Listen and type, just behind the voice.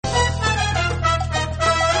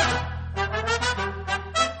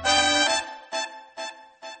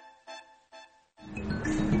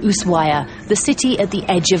Ushuaia, the city at the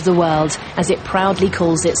edge of the world, as it proudly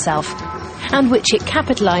calls itself, and which it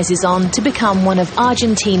capitalizes on to become one of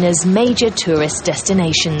Argentina's major tourist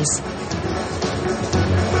destinations.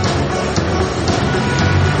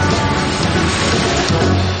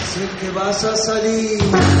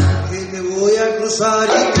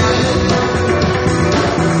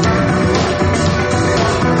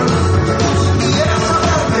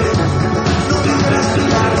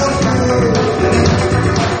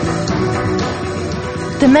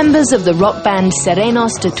 The members of the rock band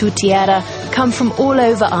Serenos de Tierra come from all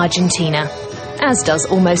over Argentina, as does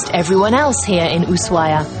almost everyone else here in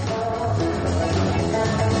Ushuaia.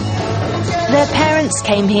 Their parents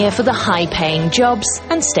came here for the high-paying jobs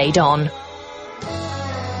and stayed on.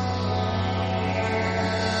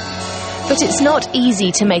 But it's not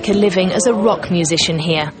easy to make a living as a rock musician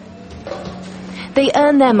here. They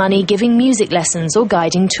earn their money giving music lessons or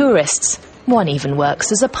guiding tourists. One even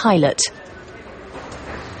works as a pilot.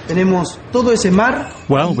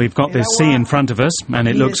 Well, we've got this sea in front of us, and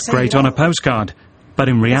it looks great on a postcard. But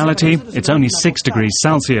in reality, it's only 6 degrees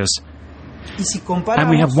Celsius. And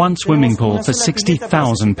we have one swimming pool for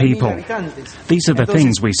 60,000 people. These are the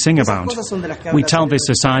things we sing about. We tell this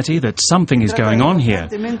society that something is going on here.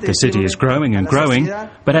 The city is growing and growing,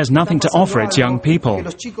 but has nothing to offer its young people.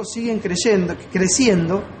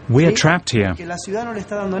 We're trapped here.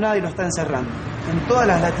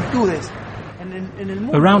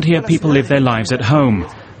 Around here, people live their lives at home.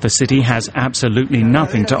 The city has absolutely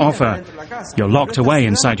nothing to offer. You're locked away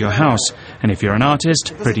inside your house, and if you're an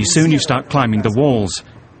artist, pretty soon you start climbing the walls.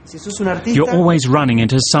 You're always running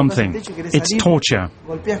into something. It's torture.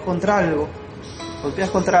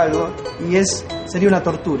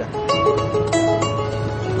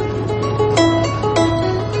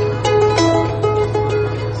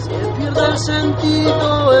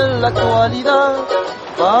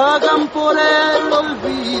 Pagan por el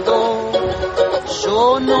olvido.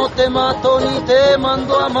 Yo no te mato ni te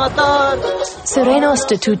mando a matar. Serenos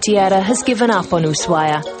de Tierra has given up on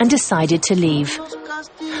Ushuaia and decided to leave.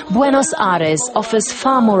 Buenos Aires offers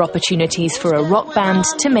far more opportunities for a rock band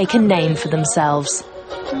to make a name for themselves.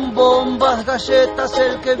 Bombas, galletas,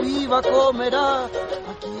 el que viva comerá.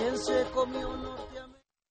 A quien se comió no